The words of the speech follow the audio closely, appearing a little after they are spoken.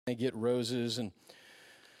they get roses, and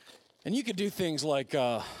you could do things like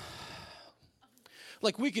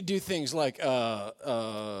we could do things like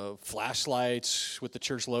flashlights with the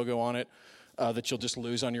church logo on it that you'll just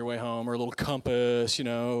lose on your way home, or a little compass,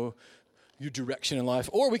 your direction in life.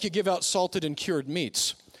 Or we could give out salted and cured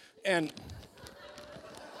meats. And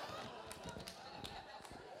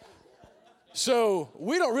so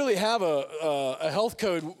we don't really have a health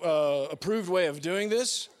code approved way of doing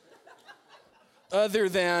this, other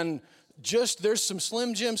than just there's some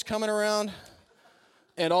Slim Jims coming around.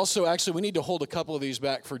 And also, actually, we need to hold a couple of these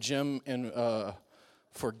back for Jim and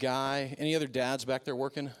for Guy. Any other dads back there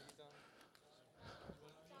working?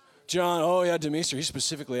 John, oh yeah, Demeester. He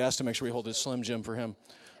specifically asked to make sure we hold his Slim Jim for him.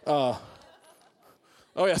 Oh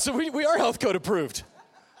yeah, so we are health code approved.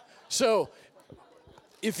 So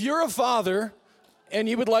if you're a father and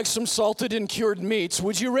you would like some salted and cured meats,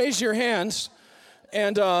 would you raise your hands?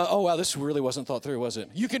 And, oh wow, this really wasn't thought through, was it?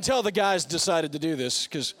 You can tell the guys decided to do this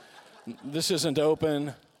because this isn't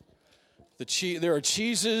open. There are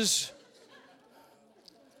cheeses.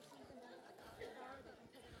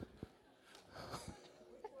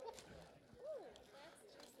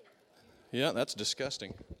 Yeah, that's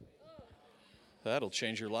disgusting. That'll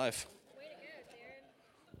change your life.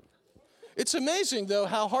 It's amazing, though,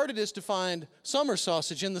 how hard it is to find summer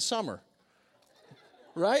sausage in the summer.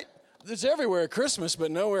 Right? It's everywhere at Christmas, but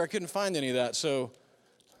nowhere I couldn't find any of that, so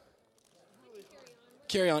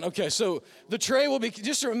carry on. Okay, so the tray will be,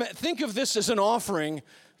 just think of this as an offering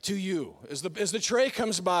to you. As the tray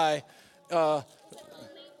comes by,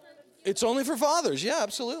 it's only for fathers. Yeah,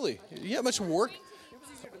 absolutely. You have much work.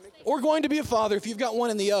 Or going to be a father if you've got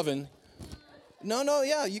one in the oven. No,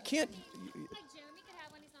 yeah, you can't. Like Jeremy could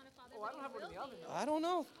have one, he's not a father. Oh, I don't have one in the oven. I don't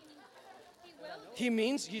know. He will. He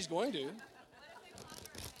means he's going to.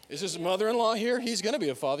 Is his mother-in-law here? He's going to be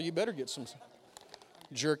a father. You better get some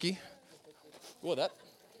jerky. Well,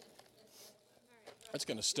 that's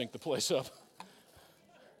going to stink the place up.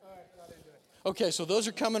 Okay, so those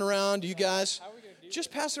are coming around. You guys,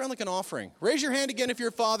 just pass it around like an offering. Raise your hand again if you're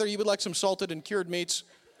a father. You would like some salted and cured meats.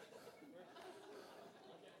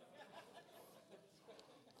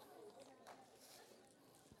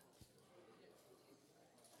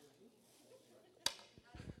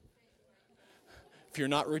 If you're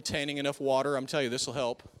not retaining enough water, I'm telling you, this will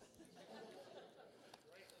help.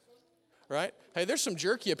 Right? Hey, there's some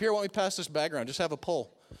jerky up here. Why don't we pass this bag around? Just have a pull.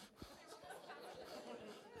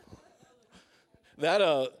 I'm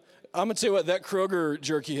going to tell you what, that Kroger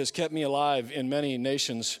jerky has kept me alive in many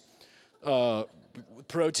nations.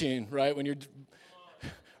 Protein, right? When you're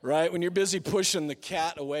busy pushing the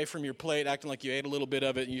cat away from your plate, acting like you ate a little bit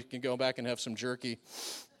of it, you can go back and have some jerky.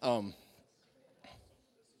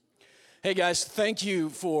 Hey guys, thank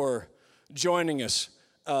you for joining us.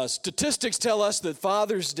 Statistics tell us that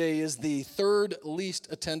Father's Day is the third least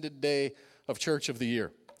attended day of church of the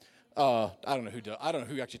year. I don't know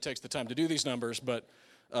who actually takes the time to do these numbers, but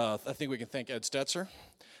I think we can thank Ed Stetzer.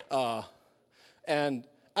 And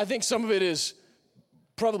I think some of it is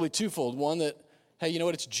probably twofold. One, that, hey, you know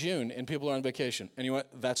what, it's June and people are on vacation. And you know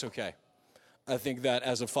what, that's okay. I think that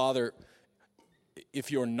as a father,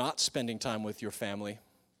 if you're not spending time with your family,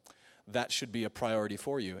 that should be a priority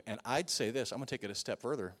for you. And I'd say this, I'm going to take it a step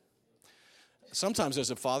further. Sometimes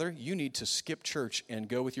as a father, you need to skip church and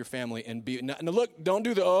go with your family and be, now look, don't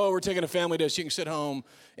do we're taking a family day so you can sit home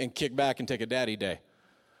and kick back and take a daddy day.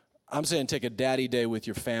 I'm saying take a daddy day with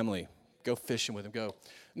your family. Go fishing with them, go.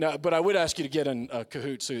 No, but I would ask you to get in a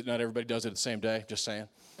Kahoot suit. Not everybody does it the same day, just saying.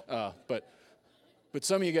 But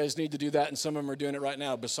some of you guys need to do that, and some of them are doing it right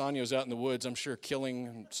now. Bassanio's out in the woods, I'm sure,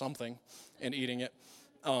 killing something and eating it.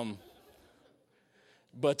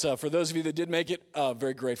 But for those of you that did make it,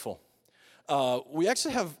 very grateful. We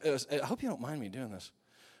actually have, I hope you don't mind me doing this.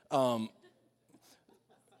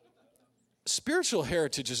 Spiritual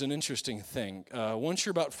heritage is an interesting thing. Once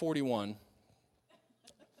you're about 41,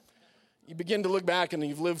 you begin to look back and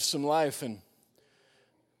you've lived some life, and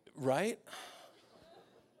right?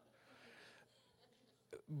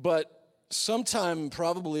 But sometime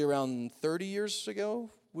probably around 30 years ago,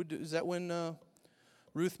 is that when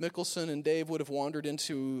Ruth Mickelson and Dave would have wandered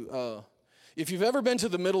into, if you've ever been to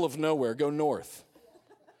the middle of nowhere, go north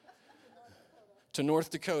to North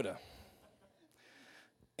Dakota.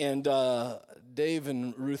 And Dave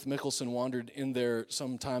and Ruth Mickelson wandered in there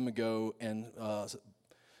some time ago, and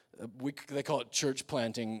they call it church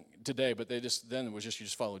planting today, but then it was just, you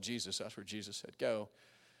just follow Jesus. That's where Jesus said go.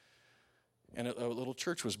 And a little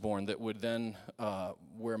church was born that would then,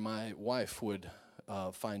 where my wife would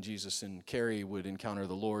find Jesus and Carrie would encounter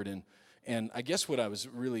the Lord. And I guess what I was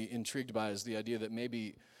really intrigued by is the idea that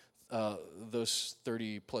maybe those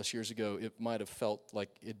 30 plus years ago, it might have felt like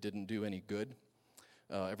it didn't do any good.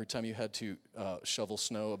 Every time you had to shovel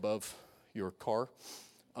snow above your car.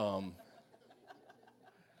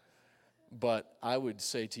 But I would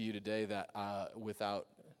say to you today that without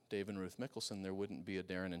Dave and Ruth Mickelson, there wouldn't be a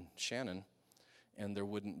Darren and Shannon, and there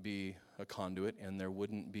wouldn't be a Conduit, and there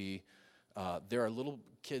wouldn't be, there are little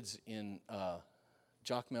kids in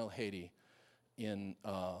Jacmel, Haiti, in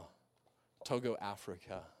Togo,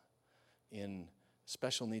 Africa, in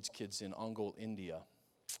special needs kids in Ongole, India,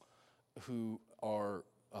 who are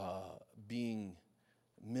being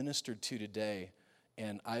ministered to today.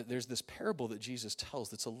 And there's this parable that Jesus tells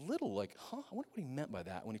that's a little like, I wonder what he meant by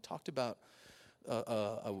that when he talked about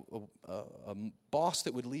a boss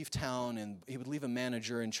that would leave town, and he would leave a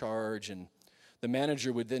manager in charge, and the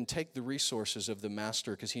manager would then take the resources of the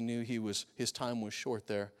master because he knew his time was short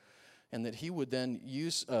there, and that he would then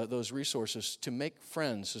use those resources to make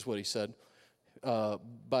friends, is what he said,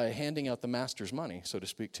 by handing out the master's money, so to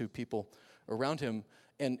speak, to people around him.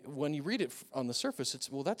 And when you read it on the surface,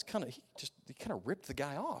 that's kind of, he kind of ripped the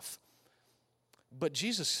guy off. But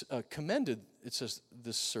Jesus commended, it says,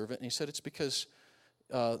 this servant, and he said it's because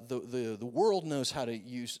the world knows how to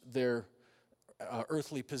use their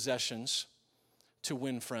earthly possessions to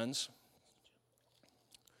win friends.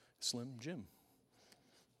 Slim Jim.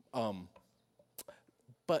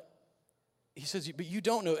 But he says, but you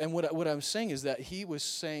don't know. And what I'm saying is that he was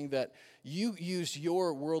saying that you used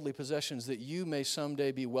your worldly possessions that you may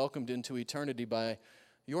someday be welcomed into eternity by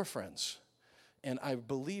your friends. And I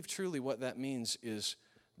believe truly what that means is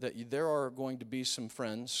that there are going to be some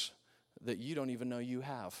friends that you don't even know you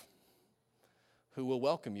have who will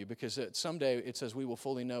welcome you, because someday it says we will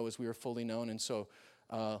fully know as we are fully known. And so,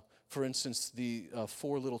 for instance, the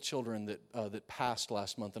 4 little children that passed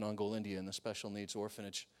last month in Ongole, India, in the special needs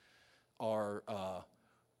orphanage,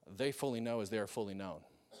 they fully know as they are fully known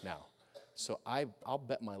now. So I'll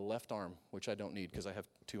bet my left arm, which I don't need because I have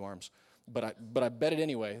 2 arms, but I bet it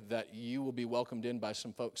anyway that you will be welcomed in by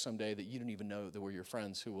some folks someday that you didn't even know that were your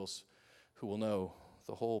friends, who will know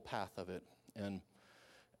the whole path of it.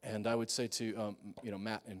 And I would say to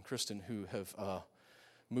Matt and Kristen, who have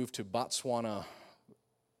moved to Botswana,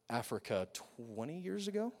 Africa 20 years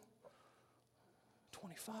ago,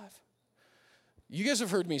 25. You guys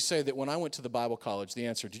have heard me say that when I went to the Bible college, the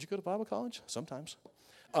answer, did you go to Bible college? Sometimes.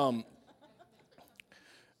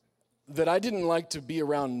 That I didn't like to be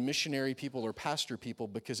around missionary people or pastor people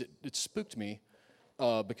because it spooked me,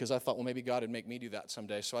 because I thought, well, maybe God would make me do that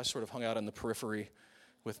someday. So I sort of hung out in the periphery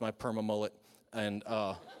with my perma mullet and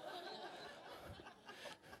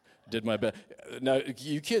did my best. Now,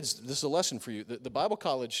 you kids, this is a lesson for you. The Bible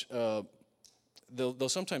college, they'll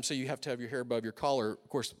sometimes say you have to have your hair above your collar, of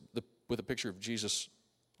course, with a picture of Jesus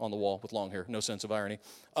on the wall with long hair. No sense of irony.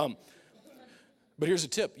 But here's a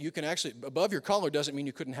tip. You can actually, above your collar doesn't mean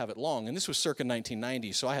you couldn't have it long. And this was circa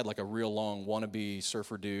 1990, so I had like a real long wannabe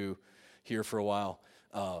surfer do here for a while.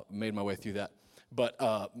 Made my way through that. But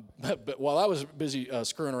while I was busy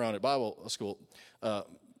screwing around at Bible school,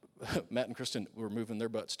 Matt and Kristen were moving their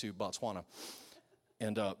butts to Botswana.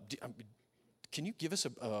 And can you give us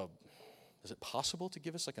is it possible to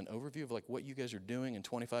give us like an overview of like what you guys are doing in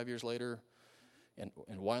 25 years later, and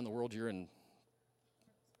why in the world you're in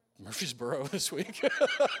Murfreesboro this week?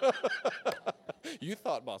 You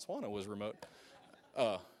thought Botswana was remote.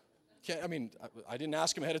 I didn't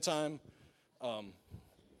ask him ahead of time.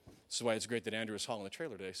 This is why it's great that Andrew is hauling the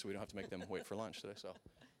trailer today, so we don't have to make them wait for lunch today. So,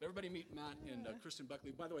 everybody meet Matt and Kristen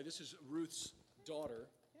Buckley. By the way, this is Ruth's daughter.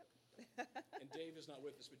 Yep. And Dave is not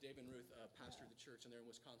with us, but Dave and Ruth pastor the church, and they're in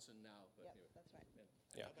Wisconsin now. But yep, anyway. that's right.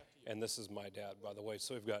 Yeah, and this is my dad, by the way.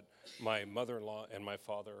 So we've got my mother-in-law and my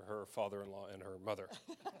father, her father-in-law and her mother.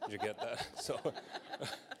 Did you get that? So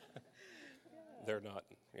they're not.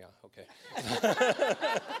 Yeah, okay.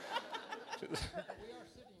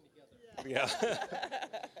 We are sitting together.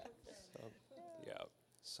 Yeah.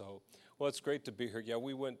 So, well, it's great to be here. Yeah,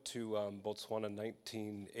 we went to Botswana in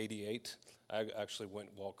 1988. I actually went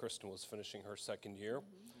while Kristen was finishing her second year.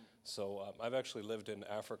 Mm-hmm. So I've actually lived in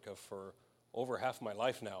Africa for over half my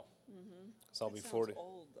life now. Mm-hmm. So I'll be 40.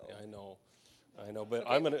 Old, though. Yeah, I know, but okay,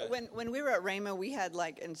 I'm gonna. When we were at Rhema, we had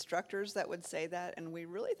like instructors that would say that, and we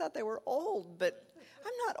really thought they were old, but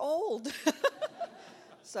I'm not old.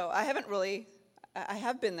 So I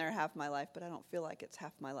have been there half my life, but I don't feel like it's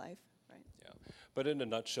half my life, right? Yeah, but in a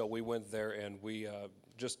nutshell, we went there and we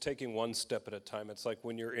just taking one step at a time. It's like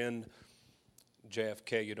when you're in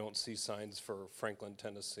JFK, you don't see signs for Franklin,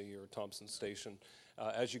 Tennessee, or Thompson Station.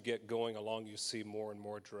 As you get going along, you see more and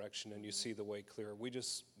more direction, and you see the way clearer. We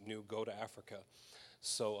just knew go to Africa.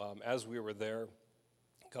 So as we were there,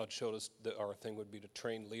 God showed us that our thing would be to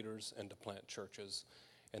train leaders and to plant churches,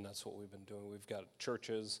 and that's what we've been doing. We've got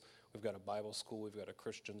churches, we've got a Bible school, we've got a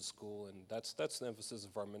Christian school, and that's the emphasis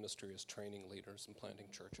of our ministry, is training leaders and planting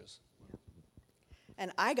churches.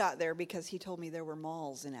 And I got there because he told me there were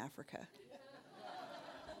malls in Africa.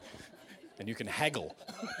 And you can haggle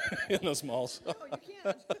in those malls. Oh, you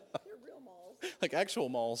can't. They're real malls. Like actual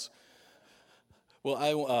malls.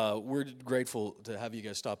 Well, we're grateful to have you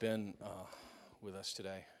guys stop in with us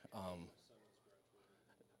today.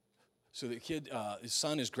 So the kid, his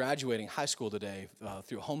son is graduating high school today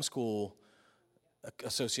through a homeschool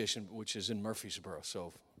association, which is in Murfreesboro.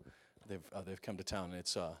 So they've come to town, and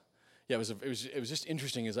it's it was just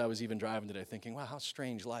interesting as I was even driving today, thinking, wow, how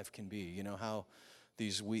strange life can be. You know, how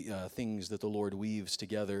these things that the Lord weaves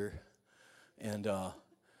together, and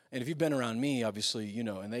if you've been around me, obviously, you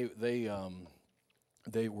know, and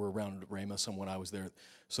they were around Ramos when I was there,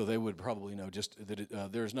 so they would probably know just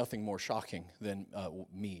that there's nothing more shocking than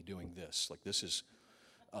me doing this. Like, this is,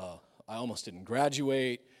 I almost didn't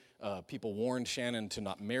graduate. People warned Shannon to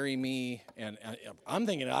not marry me, and I'm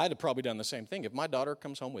thinking I'd have probably done the same thing. If my daughter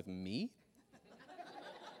comes home with me,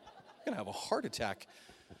 I'm going to have a heart attack.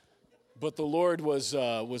 But the Lord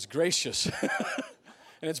was gracious.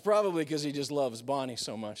 And it's probably because he just loves Bonnie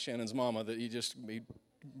so much, Shannon's mama, that he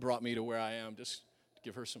brought me to where I am, just to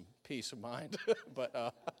give her some peace of mind.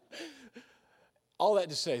 But all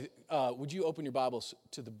that to say, would you open your Bibles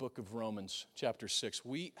to the book of Romans, chapter 6?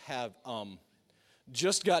 We have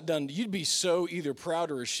just got done. You'd be so either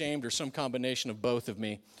proud or ashamed or some combination of both of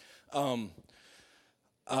me.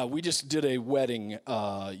 We just did a wedding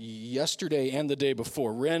yesterday and the day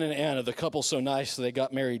before. Ren and Anna, the couple so nice, they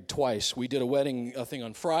got married twice. We did a wedding thing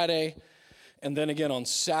on Friday, and then again on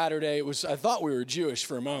Saturday. I thought we were Jewish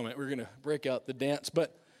for a moment. We were going to break out the dance,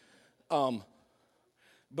 but I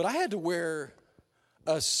had to wear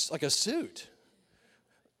a suit.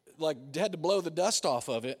 Like, had to blow the dust off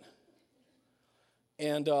of it,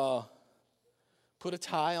 and put a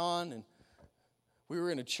tie on, and we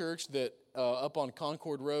were in a church that up on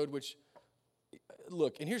Concord Road, which,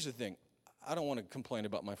 look, and here's the thing. I don't want to complain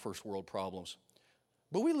about my first world problems,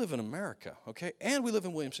 but we live in America, okay? And we live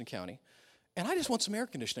in Williamson County, and I just want some air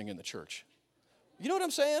conditioning in the church. You know what I'm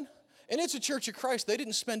saying? And it's a Church of Christ. They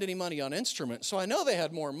didn't spend any money on instruments, so I know they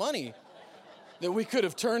had more money that we could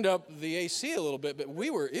have turned up the AC a little bit, but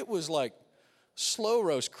it was like slow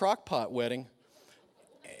roast crock pot wedding,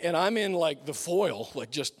 and I'm in like the foil,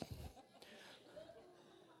 like just...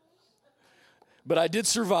 But I did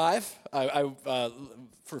survive.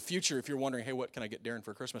 For future, if you're wondering, hey, what can I get Darren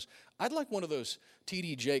for Christmas? I'd like one of those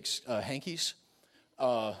T.D. Jakes hankies.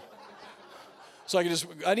 So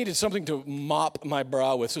I needed something to mop my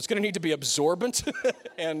brow with. So it's going to need to be absorbent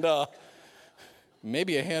and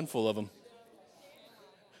maybe a handful of them.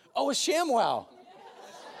 Oh, a ShamWow.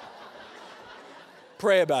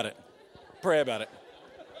 Pray about it. Pray about it.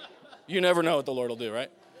 You never know what the Lord will do, right?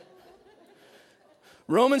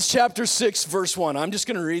 Romans chapter 6, verse 1. I'm just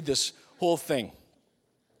going to read this whole thing.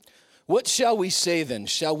 What shall we say then?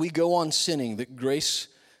 Shall we go on sinning that grace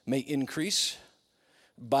may increase?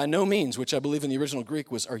 By no means, which I believe in the original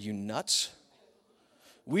Greek was, are you nuts?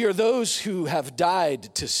 We are those who have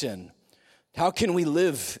died to sin. How can we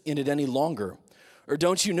live in it any longer? Or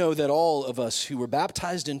don't you know that all of us who were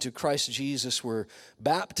baptized into Christ Jesus were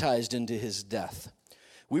baptized into his death?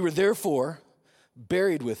 We were therefore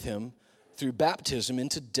buried with him through baptism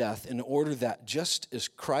into death, in order that just as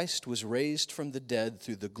Christ was raised from the dead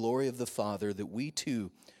through the glory of the Father, that we too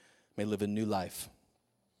may live a new life.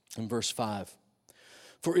 In verse 5,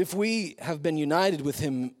 for if we have been united with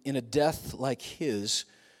him in a death like his,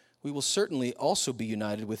 we will certainly also be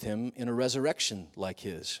united with him in a resurrection like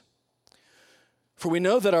his. For we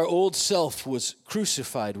know that our old self was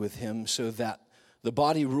crucified with him, so that the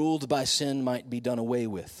body ruled by sin might be done away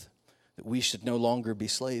with, that we should no longer be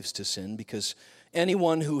slaves to sin, because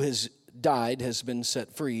anyone who has died has been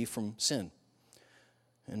set free from sin.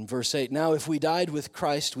 In verse 8, now if we died with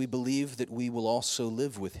Christ, we believe that we will also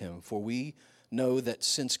live with him, for we know that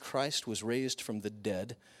since Christ was raised from the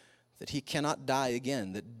dead, that he cannot die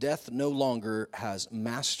again, that death no longer has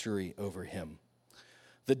mastery over him.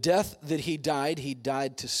 The death that he died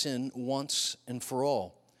to sin once and for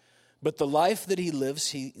all. But the life that he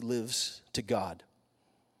lives to God.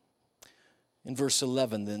 In verse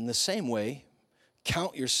 11, in the same way,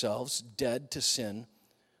 count yourselves dead to sin,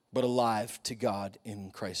 but alive to God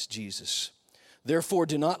in Christ Jesus. Therefore,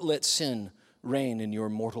 do not let sin reign in your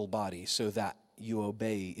mortal body, so that you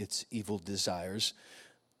obey its evil desires.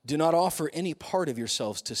 Do not offer any part of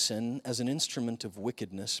yourselves to sin as an instrument of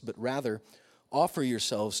wickedness, but rather offer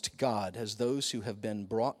yourselves to God as those who have been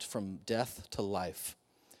brought from death to life,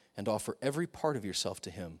 and offer every part of yourself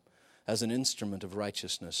to him as an instrument of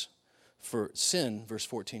righteousness. For sin, verse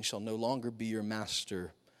 14, shall no longer be your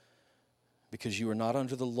master, because you are not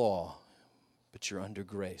under the law, but you're under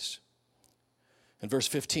grace. In verse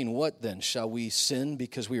 15, what then? Shall we sin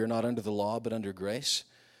because we are not under the law, but under grace?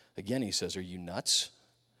 Again, he says, are you nuts?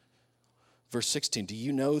 Verse 16, do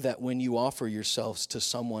you know that when you offer yourselves to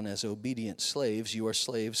someone as obedient slaves, you are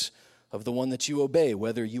slaves of the one that you obey,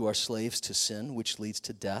 whether you are slaves to sin, which leads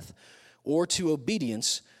to death, or to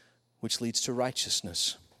obedience, which leads to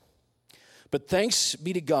righteousness? But thanks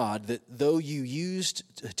be to God that though you used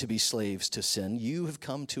to be slaves to sin, you have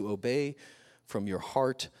come to obey from your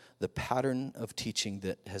heart the pattern of teaching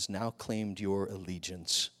that has now claimed your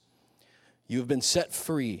allegiance. You have been set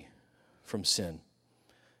free from sin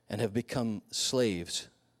and have become slaves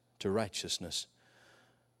to righteousness.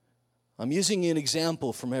 I'm using an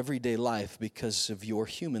example from everyday life because of your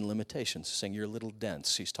human limitations, saying you're a little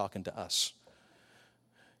dense. He's talking to us.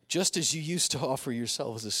 Just as you used to offer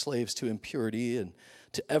yourselves as slaves to impurity and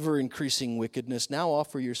to ever-increasing wickedness, now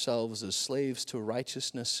offer yourselves as slaves to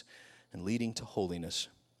righteousness and leading to holiness.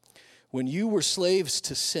 When you were slaves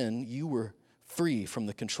to sin, you were free from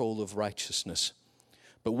the control of righteousness.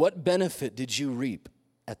 But what benefit did you reap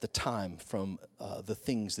at the time from the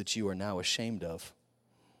things that you are now ashamed of?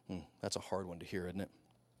 That's a hard one to hear, isn't it?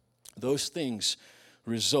 Those things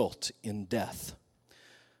result in death.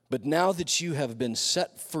 But now that you have been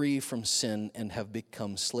set free from sin and have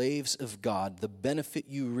become slaves of God, the benefit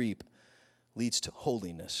you reap leads to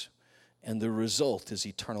holiness, and the result is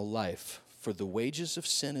eternal life. For the wages of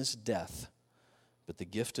sin is death, but the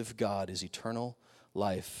gift of God is eternal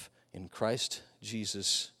life in Christ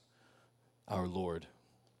Jesus our Lord.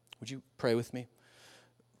 Would you pray with me?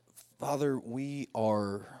 Father, we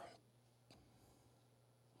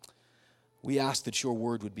ask that your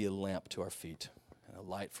word would be a lamp to our feet and a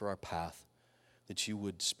light for our path, that you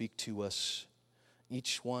would speak to us,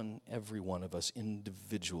 each one, every one of us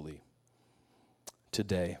individually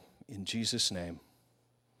today. In Jesus' name,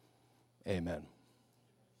 amen.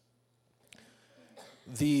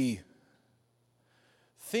 The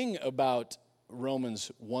thing about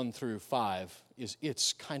Romans 1 through 5 is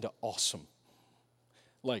it's kind of awesome.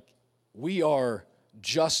 Like, we are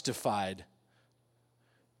justified,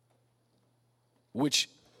 which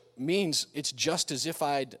means it's just as if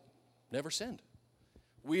I'd never sinned.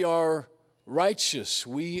 We are righteous.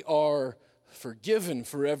 We are forgiven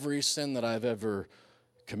for every sin that I've ever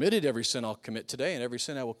committed, every sin I'll commit today, and every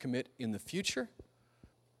sin I will commit in the future.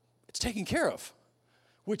 It's taken care of,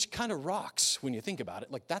 which kind of rocks when you think about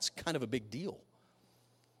it. Like, that's kind of a big deal.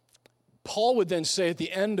 Paul would then say at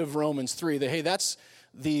the end of Romans 3 that, hey, that's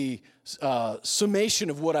the summation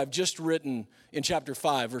of what I've just written in chapter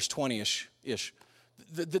 5, verse 20-ish.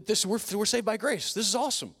 We're saved by grace. This is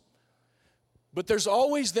awesome. But there's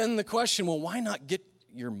always then the question, well, why not get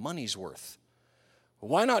your money's worth?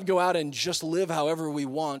 Why not go out and just live however we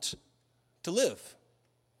want to live?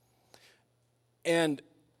 And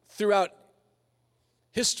throughout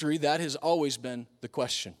history, that has always been the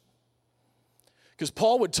question. Because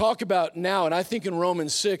Paul would talk about now, and I think in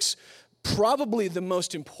Romans 6, probably the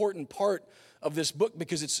most important part of this book,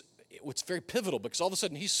 because it's very pivotal, because all of a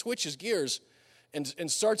sudden he switches gears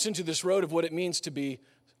and starts into this road of what it means to be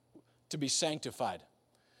sanctified,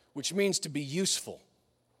 which means to be useful,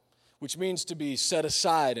 which means to be set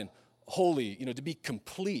aside and holy, to be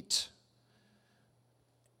complete.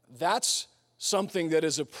 That's something that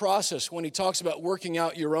is a process. When he talks about working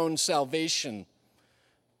out your own salvation,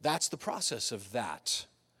 that's the process of that.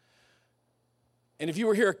 And if you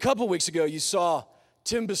were here a couple weeks ago, you saw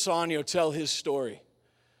Tim Bisagno tell his story.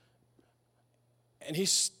 And he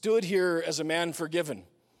stood here as a man forgiven,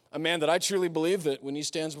 a man that I truly believe that when he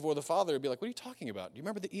stands before the Father, he'd be like, what are you talking about? Do you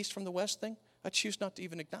remember the east from the west thing? I choose not to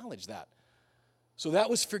even acknowledge that. So that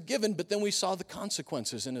was forgiven, but then we saw the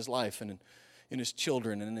consequences in his life and in his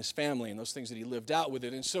children and in his family and those things that he lived out with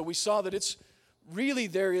it. And so we saw that it's really,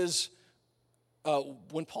 there is,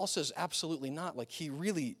 when Paul says absolutely not, like he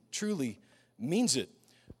really, truly means it.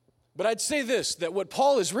 But I'd say this, that what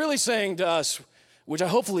Paul is really saying to us, which I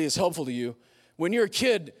hopefully is helpful to you, when you're a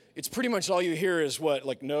kid, it's pretty much all you hear is what?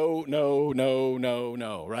 Like, no, no, no, no,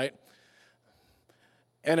 no, right?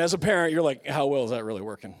 And as a parent, you're like, how well is that really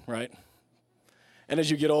working, right? And as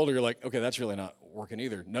you get older, you're like, okay, that's really not working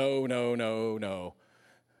either. No, no, no, no.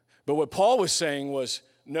 But what Paul was saying was,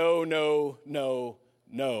 no, no, no,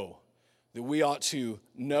 no. That we ought to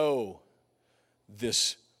know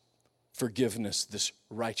this forgiveness, this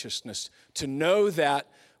righteousness, to know that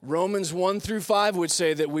Romans 1-5 would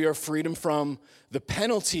say that we are freedom from the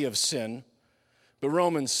penalty of sin, but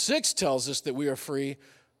Romans 6 tells us that we are free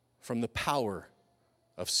from the power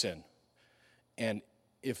of sin. And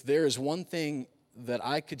if there is one thing that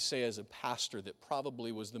I could say as a pastor that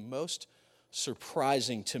probably was the most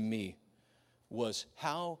surprising to me was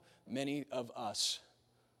how many of us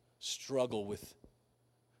struggle with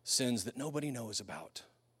sins that nobody knows about.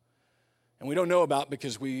 And we don't know about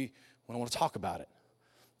because we don't want to talk about it.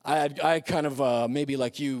 I kind of, maybe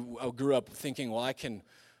like you, grew up thinking, well, I can,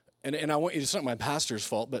 and I want you, it's not my pastor's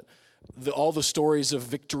fault, but all the stories of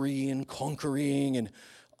victory and conquering, and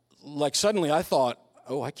like suddenly I thought,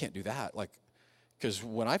 oh, I can't do that. Like, because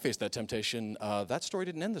when I faced that temptation, that story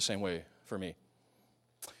didn't end the same way for me.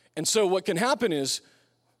 And so what can happen is,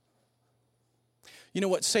 you know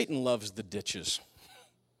what? Satan loves the ditches.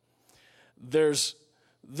 There's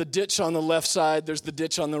the ditch on the left side. There's the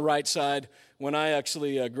ditch on the right side. When I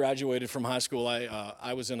actually graduated from high school,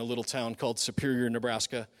 I was in a little town called Superior,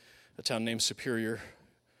 Nebraska, a town named Superior,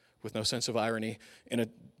 with no sense of irony, in a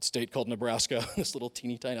state called Nebraska, this little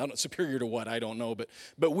teeny tiny, I don't know, superior to what, I don't know, but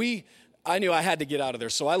I knew I had to get out of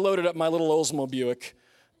there, so I loaded up my little Oldsmobile Buick,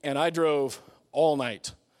 and I drove all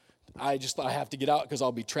night. I have to get out because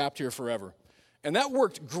I'll be trapped here forever. And that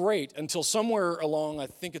worked great until somewhere along, I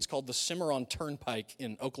think it's called the Cimarron Turnpike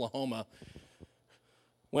in Oklahoma,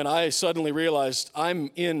 when I suddenly realized I'm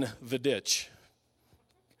in the ditch.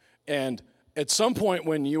 And at some point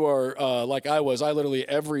when you are like I was, I literally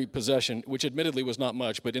every possession, which admittedly was not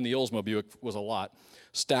much, but in the Oldsmobile Buick was a lot,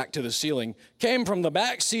 stacked to the ceiling, came from the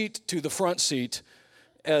back seat to the front seat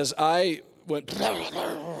as I went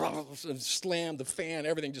and slammed the fan,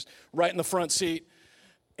 everything just right in the front seat.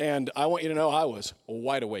 And I want you to know I was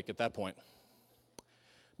wide awake at that point.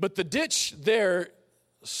 But the ditch there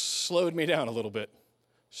slowed me down a little bit,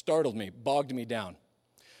 startled me, bogged me down.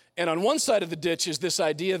 And on one side of the ditch is this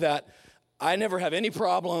idea that I never have any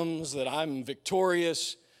problems, that I'm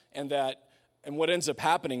victorious, and what ends up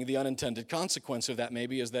happening, the unintended consequence of that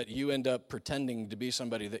maybe, is that you end up pretending to be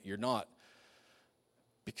somebody that you're not,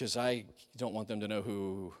 because I don't want them to know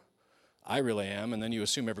who I really am, and then you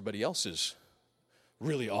assume everybody else is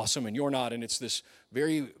really awesome and you're not, and it's this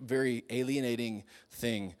very, very alienating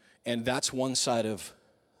thing. And that's one side of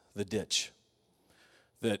the ditch.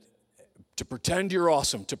 That to pretend you're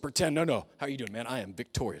awesome, to pretend, no, how are you doing, man? I am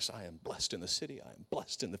victorious. I am blessed in the city. I am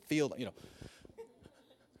blessed in the field. You're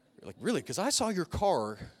like, really? Because I saw your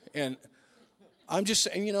car, and I'm just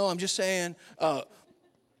saying,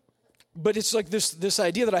 but it's like this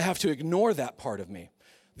idea that I have to ignore that part of me.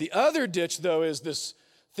 The other ditch, though, is this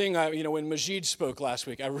thing, when Majid spoke last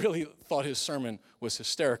week, I really thought his sermon was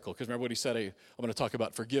hysterical, because remember what he said, I'm going to talk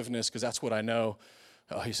about forgiveness, because that's what I know.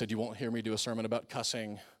 He said, you won't hear me do a sermon about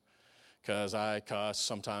cussing, because I cuss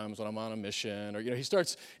sometimes when I'm on a mission, or, he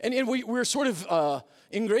starts, and we're sort of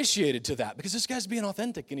ingratiated to that, because this guy's being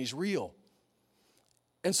authentic, and he's real.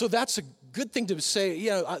 And so that's a good thing to say,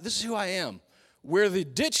 this is who I am. Where the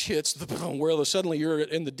ditch hits, where suddenly you're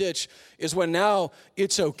in the ditch, is when now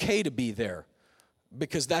it's okay to be there.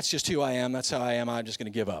 Because that's just who I am, that's how I am, I'm just going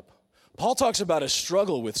to give up. Paul talks about a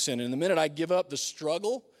struggle with sin, and the minute I give up the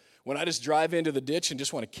struggle, when I just drive into the ditch and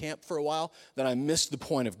just want to camp for a while, then I miss the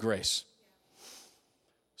point of grace.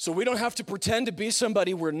 So we don't have to pretend to be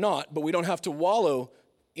somebody we're not, but we don't have to wallow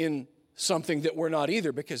in something that we're not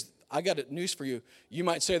either, because I got news for you. You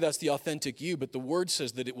might say that's the authentic you, but the word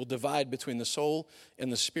says that it will divide between the soul and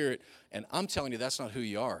the spirit, and I'm telling you that's not who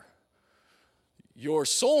you are. Your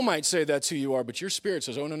soul might say that's who you are, but your spirit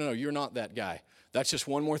says, oh, no, you're not that guy. That's just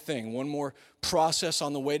one more thing, one more process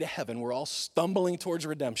on the way to heaven. We're all stumbling towards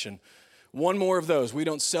redemption. One more of those. We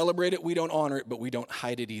don't celebrate it, we don't honor it, but we don't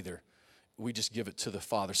hide it either. We just give it to the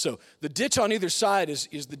Father. So the ditch on either side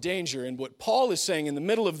is the danger, and what Paul is saying in the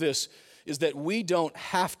middle of this is that we don't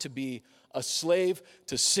have to be a slave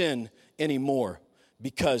to sin anymore,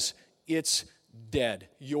 because it's dead.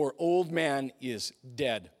 Your old man is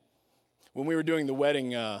dead. When we were doing the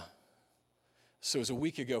wedding, so it was a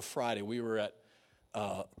week ago Friday, we were at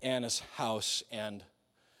Anna's house, and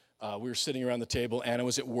we were sitting around the table. Anna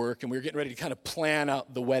was at work, and we were getting ready to kind of plan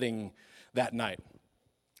out the wedding that night.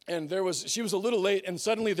 And she was a little late, and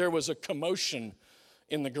suddenly there was a commotion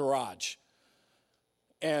in the garage.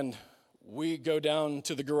 And we go down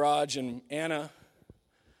to the garage, and Anna,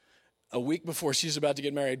 a week before she's about to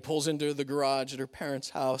get married, pulls into the garage at her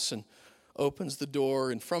parents' house and opens the door,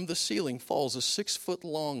 and from the ceiling falls a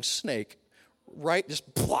 6-foot-long snake, right,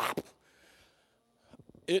 just plop.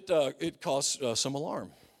 It caused some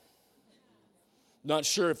alarm. Not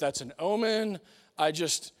sure if that's an omen.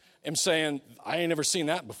 am saying, I ain't never seen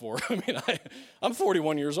that before. I mean, I'm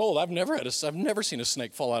 41 years old. I've never seen a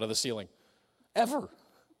snake fall out of the ceiling, ever.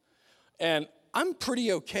 And I'm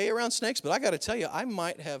pretty okay around snakes, but I got to tell you, I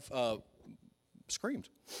might have screamed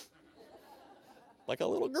like a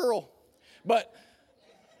little girl. But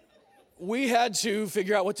we had to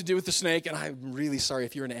figure out what to do with the snake, and I'm really sorry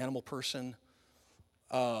if you're an animal person.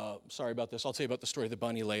 Sorry about this. I'll tell you about the story of the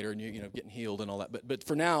bunny later, and you know, getting healed and all that. But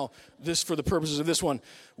for now, for the purposes of this one,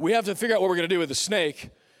 we have to figure out what we're going to do with the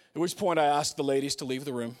snake. At which point, I asked the ladies to leave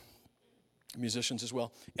the room, musicians as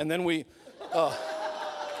well, and then we.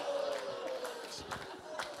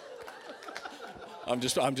 I'm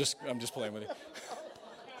just playing with you.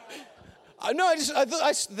 I'm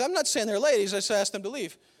not saying they're ladies. I just asked them to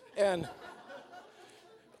leave, and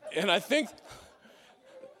I think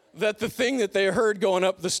that the thing that they heard going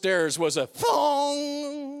up the stairs was a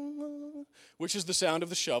thong, which is the sound of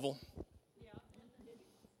the shovel.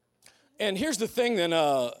 And here's the thing. Then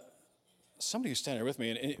somebody was standing there with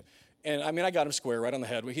me, and I mean, I got him square right on the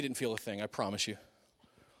head. He didn't feel a thing. I promise you.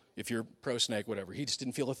 If you're pro snake, whatever, he just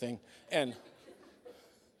didn't feel a thing,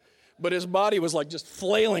 but his body was like just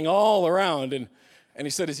flailing all around, and he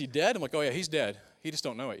said, "Is he dead?" I'm like, "Oh yeah, he's dead. He just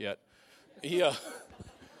don't know it yet."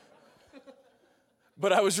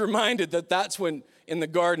 But I was reminded that that's when in the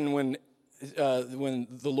garden when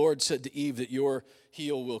the Lord said to Eve that your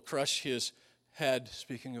heel will crush his head.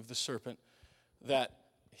 Speaking of the serpent, that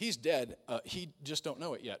he's dead. He just don't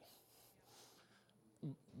know it yet.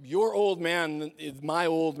 Your old man, my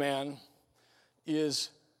old man, is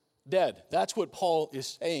dead. That's what Paul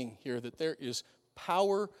is saying here, that there is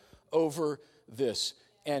power over this.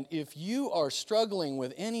 And if you are struggling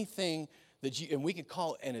with anything and we can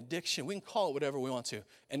call it an addiction, we can call it whatever we want to.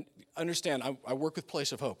 And understand, I work with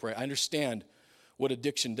Place of Hope, right? I understand what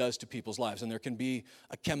addiction does to people's lives, and there can be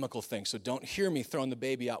a chemical thing. So don't hear me throwing the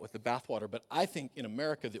baby out with the bathwater, but I think in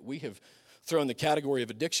America that we have thrown the category of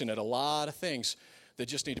addiction at a lot of things that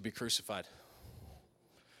just need to be crucified.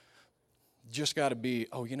 Just got to be,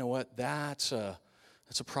 oh, you know what? That's a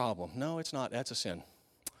problem. No, it's not. That's a sin.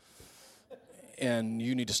 And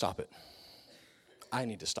you need to stop it. I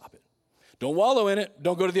need to stop it. Don't wallow in it.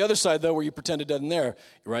 Don't go to the other side, though, where you pretend it doesn't there.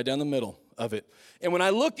 You're right down the middle of it. And when I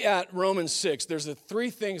look at Romans 6, there's the three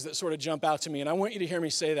things that sort of jump out to me, and I want you to hear me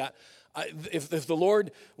say that. If the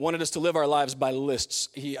Lord wanted us to live our lives by lists,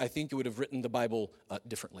 I think he would have written the Bible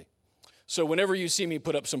differently. So whenever you see me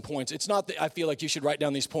put up some points, it's not that I feel like you should write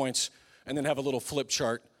down these points and then have a little flip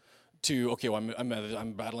chart to, okay, well,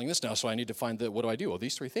 I'm battling this now, so I need to find what do I do? Well,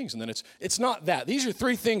 these three things. And then it's not that. These are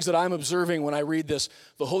three things that I'm observing when I read this.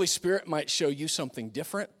 The Holy Spirit might show you something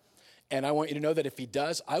different, and I want you to know that if he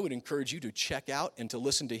does, I would encourage you to check out and to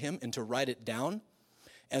listen to him and to write it down,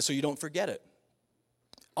 and so you don't forget it.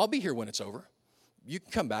 I'll be here when it's over. You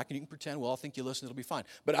can come back and you can pretend, well, I'll think you listen, it'll be fine.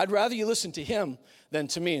 But I'd rather you listen to him than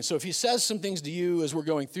to me. And so if he says some things to you as we're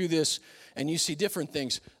going through this and you see different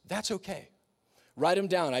things, that's okay. Write them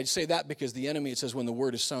down. I say that because the enemy, it says when the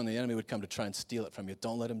word is sown, the enemy would come to try and steal it from you.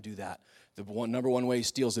 Don't let him do that. The number one way he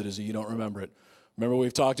steals it is that you don't remember it. Remember what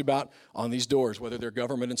we've talked about on these doors, whether they're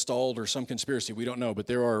government installed or some conspiracy, we don't know, but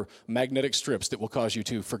there are magnetic strips that will cause you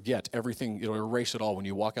to forget everything. It'll erase it all when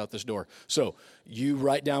you walk out this door. So you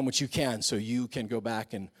write down what you can so you can go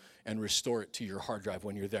back and restore it to your hard drive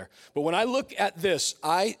when you're there. But when I look at this,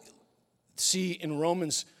 I see in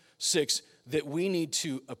Romans 6 that we need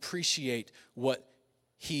to appreciate what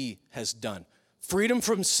he has done. Freedom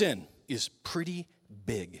from sin is pretty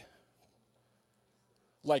big.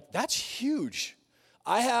 Like, that's huge.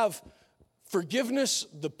 I have forgiveness,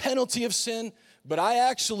 the penalty of sin, but I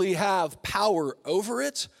actually have power over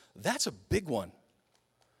it. That's a big one.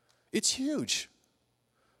 It's huge.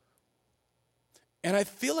 And I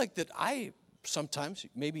feel like that I sometimes,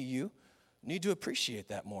 maybe you, need to appreciate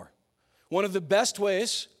that more. One of the best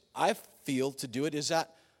ways I feel to do it is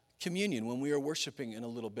at communion. When we are worshiping in a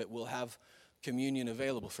little bit, we'll have communion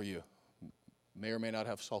available for you. May or may not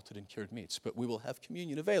have salted and cured meats, but we will have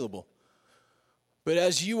communion available. But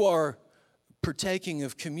as you are partaking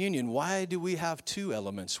of communion, why do we have two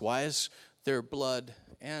elements? Why is there blood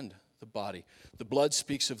and the body? The blood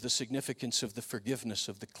speaks of the significance of the forgiveness,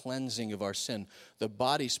 of the cleansing of our sin. The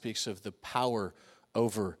body speaks of the power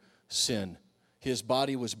over sin. His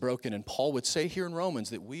body was broken, and Paul would say here in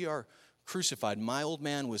Romans that we are crucified. My old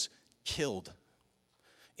man was killed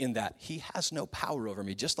in that he has no power over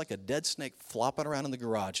me, just like a dead snake flopping around in the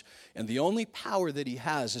garage. And the only power that he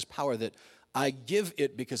has is power that I give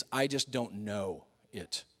it because I just don't know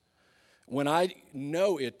it. When I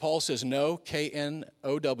know it, Paul says know,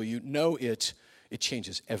 K-N-O-W, know it, it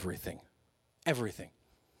changes everything. Everything.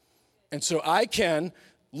 And so I can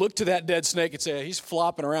look to that dead snake and say, he's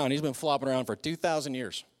flopping around. He's been flopping around for 2,000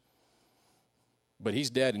 years. But he's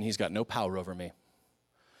dead and he's got no power over me.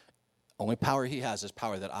 Only power he has is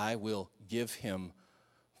power that I will give him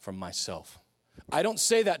from myself. I don't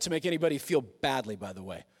say that to make anybody feel badly, by the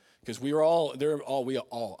way, because we want you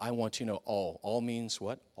to know all. All means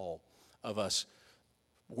what? All of us.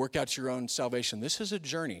 Work out your own salvation. This is a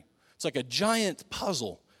journey. It's like a giant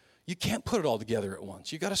puzzle. You can't put it all together at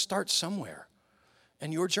once. You got to start somewhere.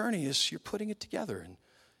 And your journey is you're putting it together.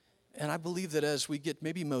 And I believe that as we get,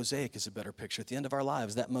 maybe mosaic is a better picture. At the end of our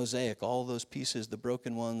lives, that mosaic, all those pieces, the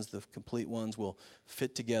broken ones, the complete ones, will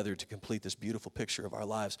fit together to complete this beautiful picture of our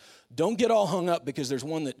lives. Don't get all hung up because there's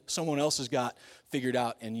one that someone else has got figured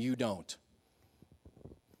out and you don't.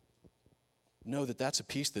 Know that that's a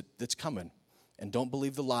piece that's coming. And don't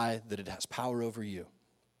believe the lie that it has power over you.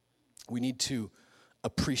 We need to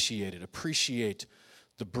appreciate it. Appreciate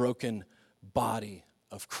the broken body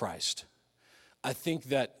of Christ. I think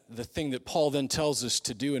that the thing that Paul then tells us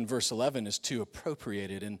to do in verse 11 is to appropriate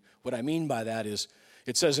it. And what I mean by that is,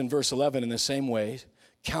 it says in verse 11, in the same way,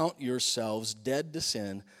 count yourselves dead to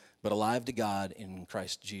sin, but alive to God in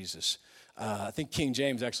Christ Jesus. I think King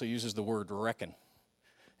James actually uses the word reckon.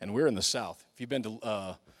 And we're in the South. If you've been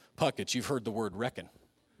to Puckett, you've heard the word reckon.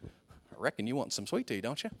 I reckon you want some sweet tea,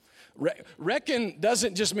 don't you? Reckon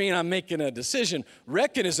doesn't just mean I'm making a decision.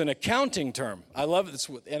 Reckon is an accounting term. I love it. It's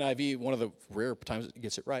with NIV, one of the rare times it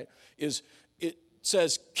gets it right, is it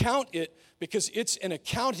says count it because it's an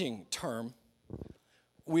accounting term.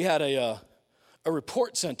 We had a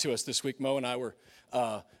report sent to us this week. Mo and I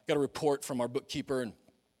got a report from our bookkeeper,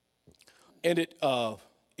 and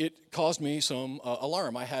it caused me some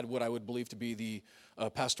alarm. I had what I would believe to be the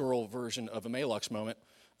pastoral version of a Malux moment,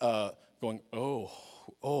 going,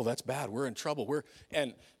 oh, that's bad. We're in trouble.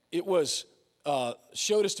 And it was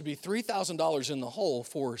showed us to be $3,000 in the hole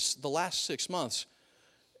for the last 6 months.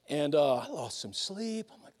 And I lost some sleep.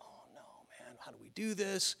 I'm like, oh no, man, how do we do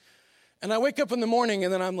this? And I wake up in the morning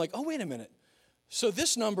and then I'm like, oh, wait a minute. So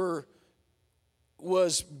this number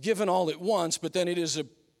was given all at once, but then it is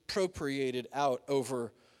appropriated out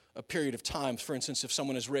over a period of time. For instance, if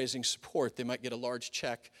someone is raising support, they might get a large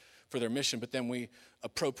check for their mission, but then we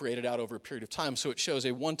appropriate it out over a period of time. So it shows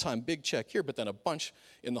a one-time big check here, but then a bunch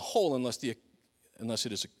in the hole unless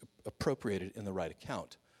it is appropriated in the right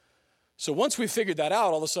account. So once we figured that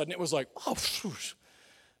out, all of a sudden it was like, oh,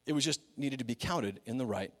 it was just needed to be counted in the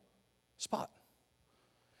right spot.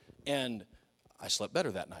 And I slept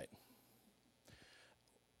better that night.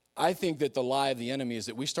 I think that the lie of the enemy is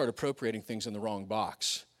that we start appropriating things in the wrong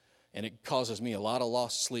box. And it causes me a lot of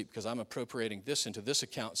lost sleep because I'm appropriating this into this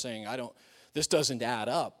account saying, this doesn't add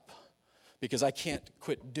up because I can't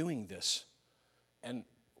quit doing this. And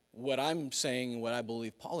what I'm saying, what I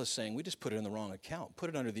believe Paul is saying, we just put it in the wrong account. Put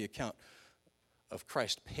it under the account of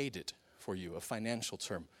Christ paid it for you, a financial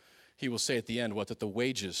term. He will say at the end, that the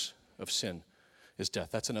wages of sin is death.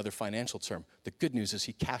 That's another financial term. The good news is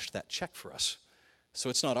he cashed that check for us. So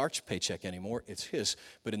it's not our paycheck anymore, it's his.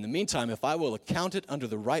 But in the meantime, if I will account it under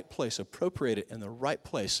the right place, appropriate it in the right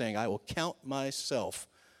place, saying I will count myself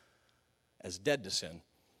as dead to sin,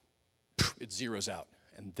 it zeroes out,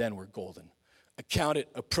 and then we're golden. Account it,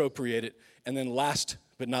 appropriate it, and then last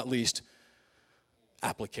but not least,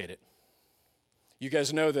 applicate it. You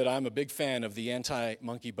guys know that I'm a big fan of the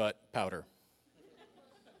anti-monkey butt powder.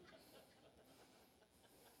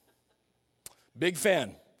 Big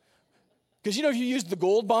fan. Because, if you use the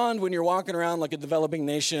Gold Bond when you're walking around like a developing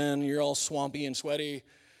nation, you're all swampy and sweaty.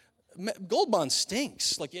 Gold Bond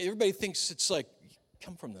stinks. Like, everybody thinks it's like,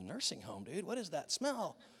 come from the nursing home, dude. What is that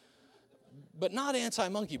smell? But not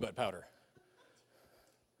anti-monkey butt powder.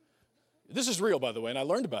 This is real, by the way, and I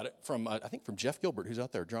learned about it from, I think from Jeff Gilbert, who's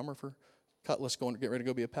out there, drummer for Cutlass, going to get ready to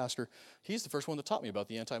go be a pastor. He's the first one that taught me about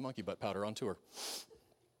the anti-monkey butt powder on tour.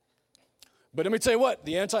 But let me tell you what,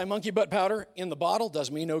 the anti-monkey butt powder in the bottle does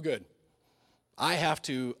me no good. I have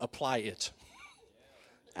to apply it,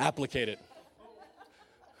 applicate it.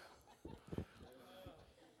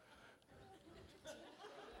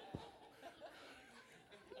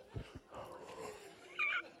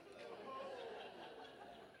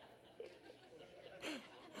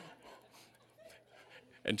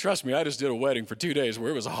 And trust me, I just did a wedding for 2 days where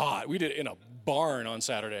it was hot. We did it in a barn on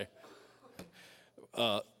Saturday.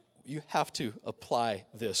 You have to apply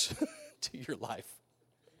this to your life.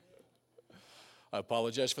 I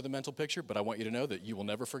apologize for the mental picture, but I want you to know that you will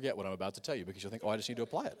never forget what I'm about to tell you because you'll think, I just need to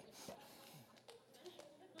apply it.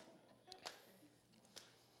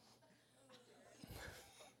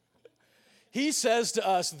 He says to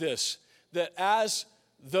us this, that as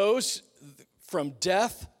those from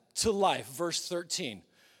death to life, verse 13,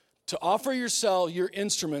 to offer yourself your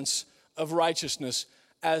instruments of righteousness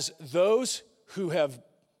as those who have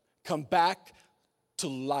come back to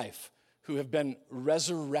life, who have been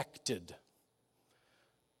resurrected.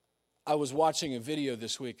 I was watching a video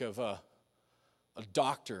this week of a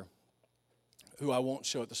doctor who I won't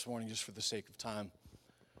show it this morning just for the sake of time,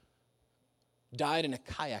 died in a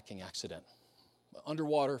kayaking accident,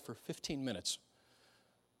 underwater for 15 minutes.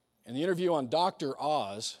 And the interview on Dr.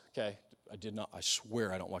 Oz, okay, I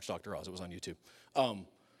swear I don't watch Dr. Oz, it was on YouTube,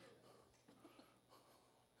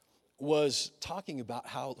 was talking about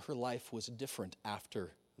how her life was different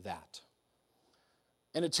after that.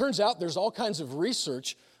 And it turns out there's all kinds of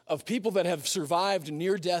research of people that have survived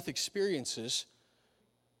near-death experiences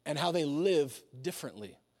and how they live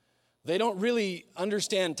differently. They don't really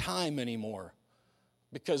understand time anymore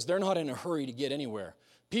because they're not in a hurry to get anywhere.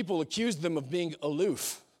 People accuse them of being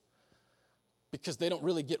aloof because they don't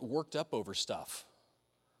really get worked up over stuff.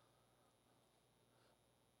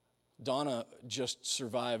 Donna just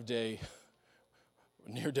survived a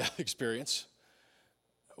near-death experience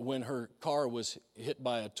when her car was hit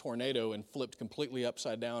by a tornado and flipped completely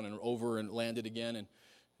upside down and over and landed again, and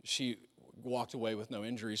she walked away with no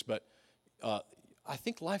injuries. But I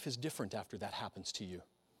think life is different after that happens to you.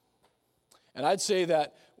 And I'd say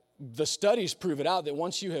that the studies prove it out, that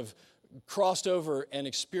once you have crossed over and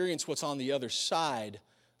experienced what's on the other side,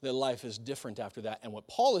 that life is different after that. And what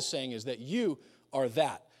Paul is saying is that you are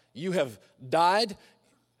that. You have died,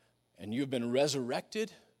 and you've been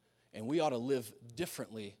resurrected, and we ought to live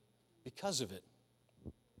differently because of it.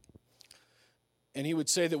 And he would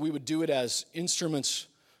say that we would do it as instruments.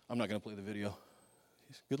 I'm not going to play the video.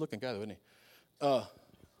 He's a good-looking guy, though, isn't he?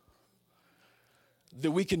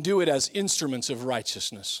 That we can do it as instruments of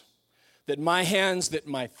righteousness. That my hands, that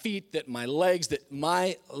my feet, that my legs, that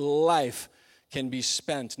my life can be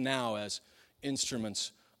spent now as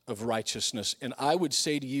instruments of righteousness. And I would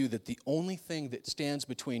say to you that the only thing that stands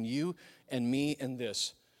between you and me and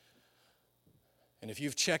this, and if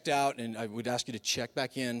you've checked out, and I would ask you to check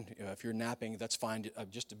back in, if you're napping, that's fine,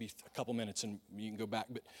 just to be a couple minutes and you can go back.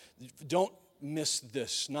 But don't miss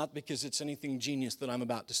this, not because it's anything genius that I'm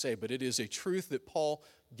about to say, but it is a truth that Paul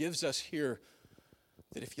gives us here,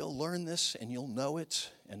 that if you'll learn this and you'll know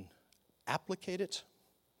it and applicate it,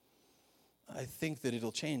 I think that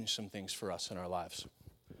it'll change some things for us in our lives.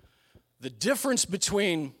 The difference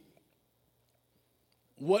between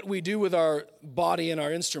what we do with our body and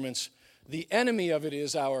our instruments, the enemy of it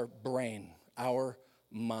is our brain, our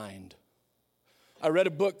mind. I read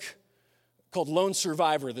a book called Lone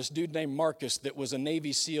Survivor, this dude named Marcus that was a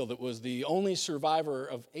Navy SEAL, that was the only survivor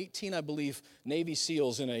of 18, I believe, Navy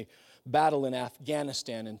SEALs in a battle in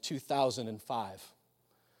Afghanistan in 2005.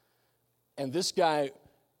 And this guy,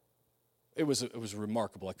 it was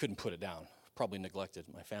remarkable. I couldn't put it down. Probably neglected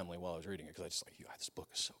my family while I was reading it because I just like, this book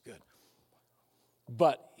is so good.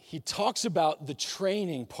 But he talks about the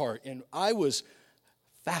training part, and I was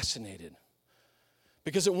fascinated.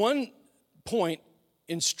 Because at one point,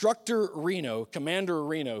 Instructor Reno, Commander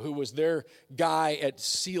Reno, who was their guy at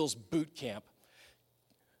SEALs boot camp,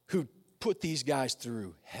 who put these guys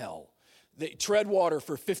through hell. They tread water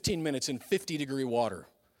for 15 minutes in 50-degree water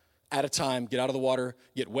at a time, get out of the water,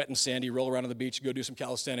 get wet and sandy, roll around on the beach, go do some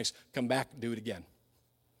calisthenics, come back, do it again.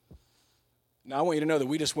 Now, I want you to know that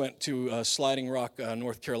we just went to Sliding Rock,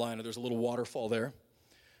 North Carolina. There's a little waterfall there.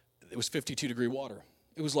 It was 52-degree water.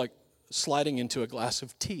 It was like sliding into a glass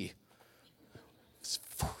of tea. It's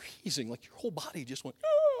freezing, like your whole body just went,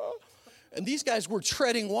 ah! And these guys were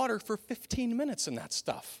treading water for 15 minutes in that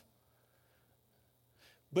stuff.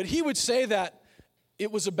 But he would say that it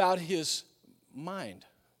was about his mind.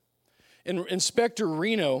 And Inspector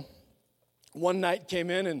Reno one night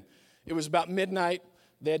came in, and it was about midnight.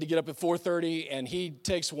 They had to get up at 4:30, and he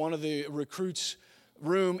takes one of the recruits'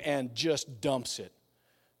 room and just dumps it.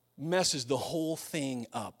 Messes the whole thing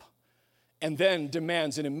up. And then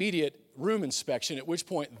demands an immediate room inspection, at which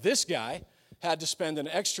point this guy had to spend an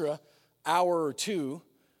extra hour or two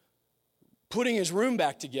putting his room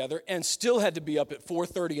back together and still had to be up at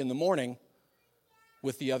 4:30 in the morning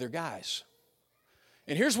with the other guys.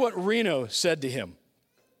 And here's what Reno said to him.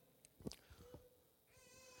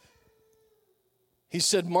 He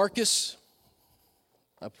said, Marcus,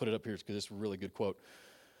 I put it up here because it's a really good quote.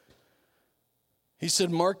 He said,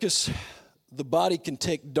 Marcus, the body can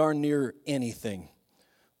take darn near anything.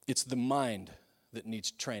 It's the mind that needs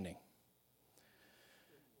training.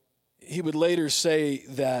 He would later say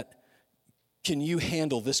that, can you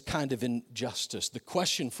handle this kind of injustice? The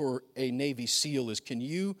question for a Navy SEAL is, can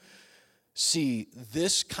you see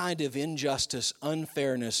this kind of injustice,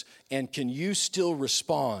 unfairness, and can you still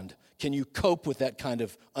respond? Can you cope with that kind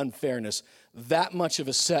of unfairness, that much of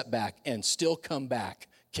a setback, and still come back?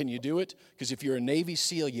 Can you do it? Because if you're a Navy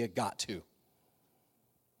SEAL, you got to.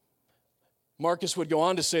 Marcus would go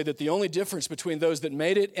on to say that the only difference between those that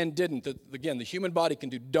made it and didn't, that, again, the human body can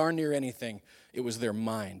do darn near anything, it was their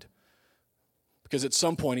mind. Because at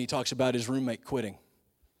some point he talks about his roommate quitting.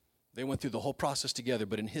 They went through the whole process together,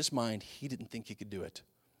 but in his mind, he didn't think he could do it.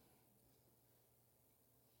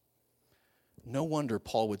 No wonder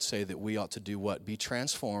Paul would say that we ought to do what? Be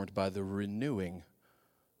transformed by the renewing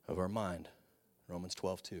of our mind. Romans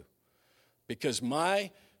 12:2. Because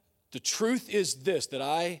the truth is this,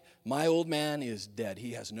 that my old man is dead.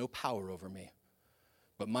 He has no power over me.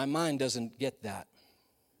 But my mind doesn't get that.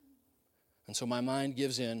 And so my mind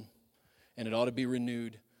gives in, and it ought to be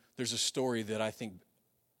renewed. There's a story that I think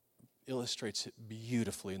illustrates it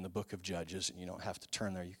beautifully in the book of Judges, and you don't have to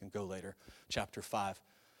turn there. You can go later. Chapter 5.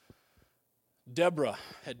 Deborah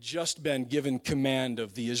had just been given command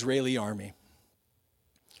of the Israeli army.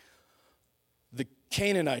 The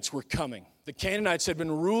Canaanites were coming. The Canaanites had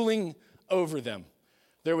been ruling over them.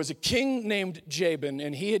 There was a king named Jabin,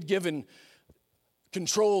 and he had given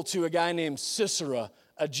control to a guy named Sisera,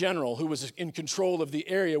 a general who was in control of the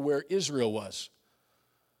area where Israel was.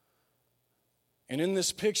 And in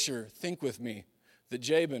this picture, think with me, that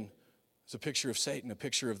Jabin is a picture of Satan, a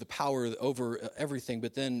picture of the power over everything,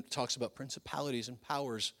 but then talks about principalities and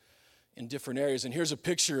powers in different areas. And here's a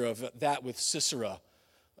picture of that with Sisera,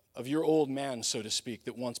 of your old man, so to speak,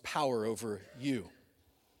 that wants power over you.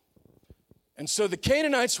 And so the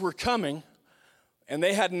Canaanites were coming, and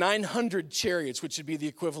they had 900 chariots, which would be the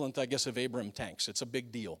equivalent, I guess, of Abraham tanks. It's a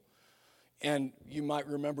big deal. And you might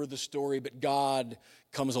remember the story, but God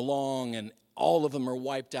comes along, and all of them are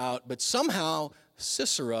wiped out, but somehow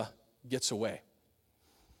Sisera gets away.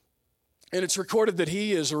 And it's recorded that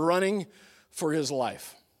he is running for his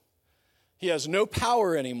life. He has no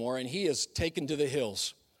power anymore, and he is taken to the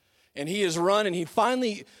hills. And he is run, and he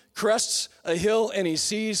finally crests a hill, and he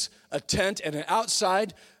sees a tent, and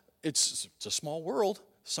outside, it's a small world,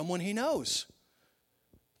 someone he knows.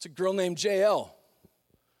 It's a girl named Jael,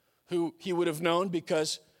 who he would have known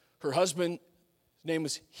because her husband's name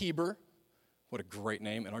was Heber. What a great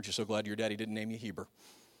name, and aren't you so glad your daddy didn't name you Heber?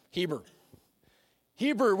 Heber.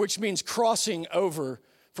 Heber, which means crossing over,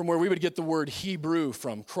 from where we would get the word Hebrew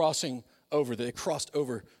from, crossing over. They crossed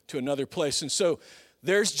over to another place. And so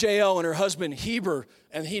there's Jael and her husband Heber,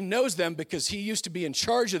 and he knows them because he used to be in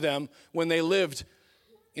charge of them when they lived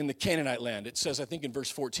in the Canaanite land. It says, I think in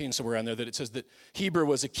verse 14 somewhere around there, that it says that Heber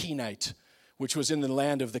was a Kenite, which was in the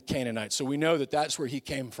land of the Canaanites. So we know that that's where he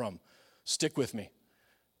came from. Stick with me.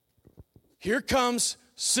 Here comes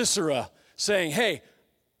Sisera saying, hey,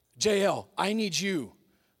 Jael, I need you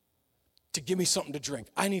to give me something to drink.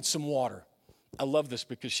 I need some water. I love this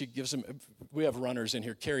because she gives him, we have runners in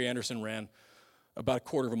here. Carrie Anderson ran about a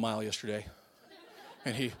quarter of a mile yesterday.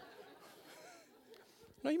 And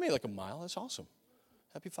no, you made like a mile. That's awesome.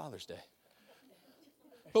 Happy Father's Day.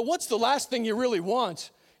 But what's the last thing you really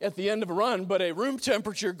want at the end of a run but a room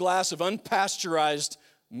temperature glass of unpasteurized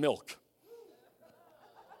milk?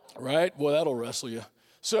 Right? Well, that'll wrestle you.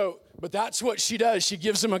 So, but that's what she does. She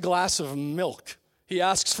gives him a glass of milk. He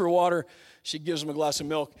asks for water. She gives him a glass of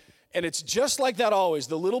milk. And it's just like that always.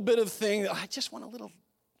 The little bit of thing, I just want a little, I'm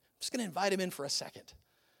just going to invite him in for a second.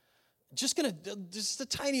 Just a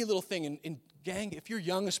tiny little thing. And gang, if you're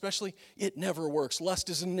young especially, it never works. Lust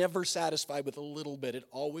is never satisfied with a little bit. It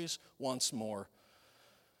always wants more.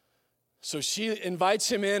 So she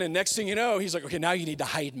invites him in, and next thing you know, he's like, okay, now you need to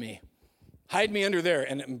hide me. Hide me under there.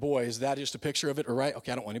 And boy, is that just a picture of it? All right,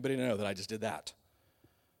 okay, I don't want anybody to know that I just did that.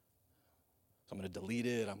 So I'm going to delete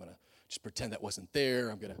it. I'm going to just pretend that wasn't there.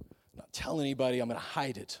 I'm going to not tell anybody. I'm going to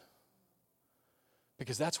hide it.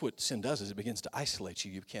 Because that's what sin does, is it begins to isolate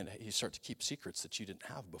you. You start to keep secrets that you didn't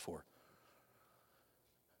have before.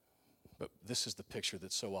 But this is the picture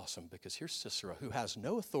that's so awesome, because here's Sisera, who has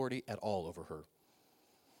no authority at all over her.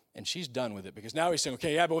 And she's done with it, because now he's saying,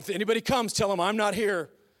 okay, yeah, but if anybody comes, tell them I'm not here.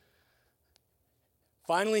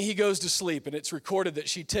 Finally, he goes to sleep, and it's recorded that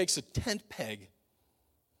she takes a tent peg,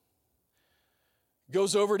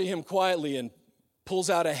 goes over to him quietly and pulls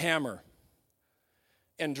out a hammer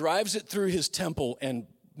and drives it through his temple and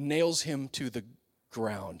nails him to the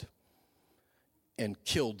ground and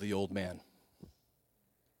killed the old man.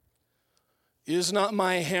 Is not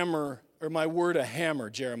my hammer, or my word, a hammer,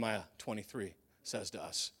 Jeremiah 23 says to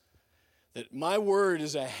us. That my word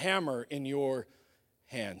is a hammer in your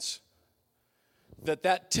hands.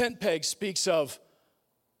 That tent peg speaks of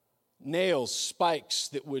nails, spikes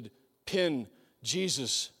that would pin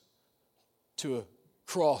Jesus to a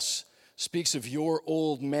cross speaks of your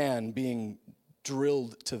old man being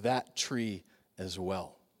drilled to that tree as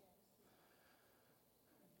well.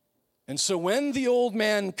 And so when the old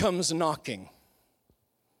man comes knocking,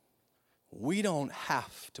 we don't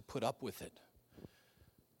have to put up with it.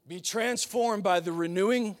 Be transformed by the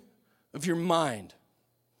renewing of your mind.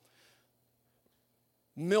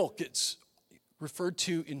 Milk, it's referred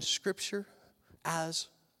to in Scripture as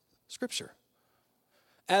Scripture.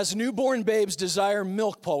 As newborn babes desire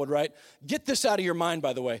milk, Paul would write. Get this out of your mind,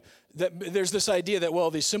 by the way. That there's this idea that, well,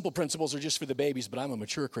 these simple principles are just for the babies, but I'm a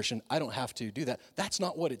mature Christian. I don't have to do that. That's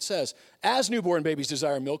not what it says. As newborn babies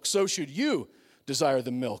desire milk, so should you desire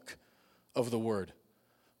the milk of the word.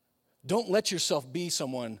 Don't let yourself be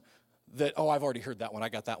someone that, oh, I've already heard that one. I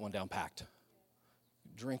got that one down packed.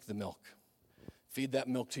 Drink the milk. Feed that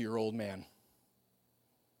milk to your old man.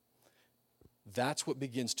 That's what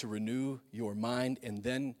begins to renew your mind, and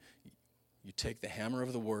then you take the hammer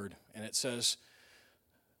of the word, and it says,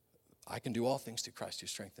 I can do all things through Christ who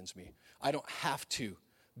strengthens me. I don't have to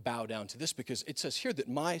bow down to this because it says here that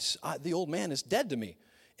the old man is dead to me.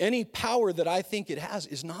 Any power that I think it has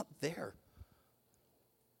is not there.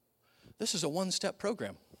 This is a one-step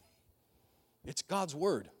program. It's God's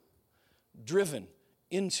word driven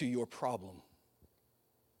into your problem.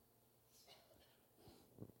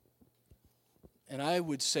 And I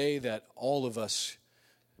would say that all of us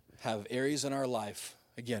have areas in our life.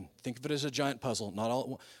 Again, think of it as a giant puzzle. Not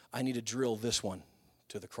all. I need to drill this one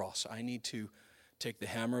to the cross. I need to take the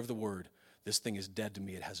hammer of the word. This thing is dead to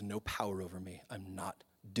me. It has no power over me. I'm not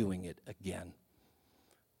doing it again.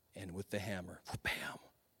 And with the hammer, bam.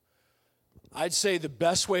 I'd say the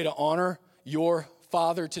best way to honor your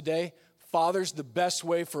father today, fathers, the best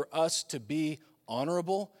way for us to be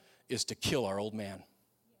honorable is to kill our old man.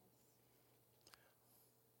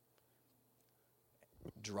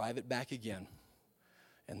 Drive it back again.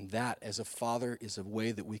 And that, as a father, is a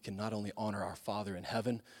way that we can not only honor our Father in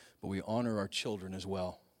heaven, but we honor our children as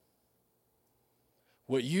well.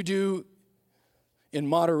 What you do in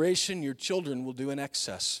moderation, your children will do in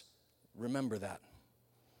excess. Remember that.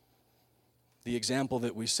 The example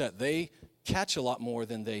that we set, they catch a lot more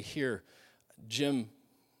than they hear. Jim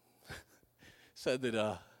said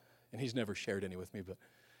that, and he's never shared any with me, but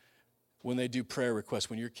when they do prayer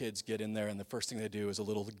requests, when your kids get in there and the first thing they do is a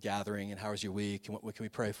little gathering and how was your week and what can we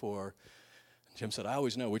pray for? Jim said, I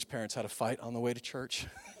always know which parents had a fight on the way to church.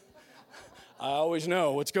 I always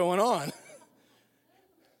know what's going on.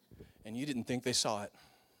 And you didn't think they saw it.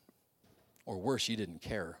 Or worse, you didn't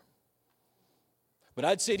care. But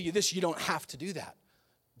I'd say to you this, you don't have to do that.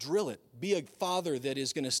 Drill it. Be a father that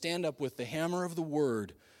is going to stand up with the hammer of the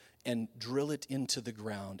word and drill it into the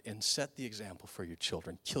ground and set the example for your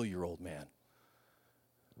children. Kill your old man.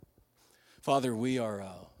 Father, we are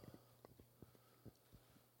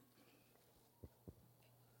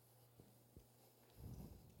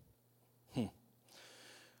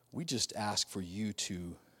we just ask for you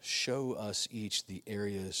to show us each the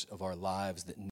areas of our lives that